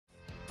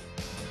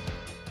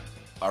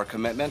Our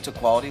commitment to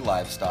quality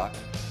livestock,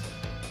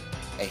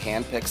 a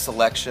hand-picked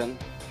selection,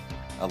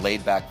 a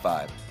laid-back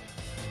vibe.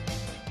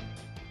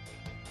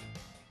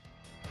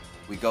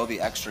 We go the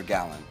extra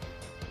gallon.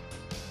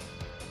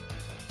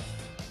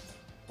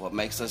 What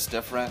makes us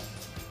different,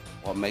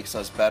 what makes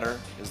us better,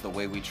 is the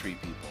way we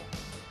treat people.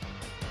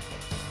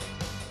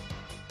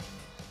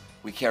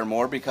 We care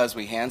more because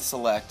we hand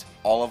select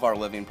all of our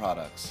living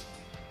products.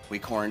 We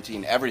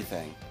quarantine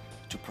everything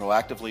to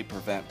proactively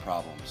prevent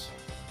problems.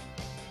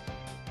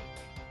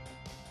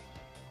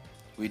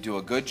 We do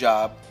a good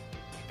job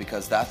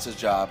because that's a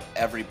job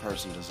every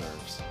person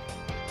deserves.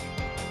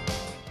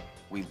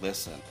 We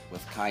listen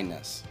with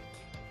kindness,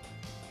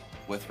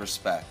 with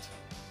respect.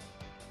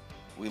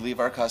 We leave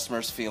our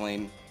customers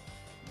feeling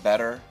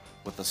better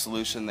with the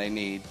solution they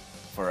need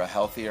for a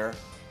healthier,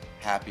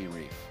 happy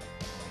reef.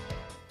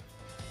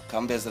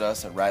 Come visit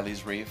us at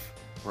Riley's Reef.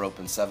 We're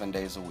open 7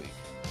 days a week.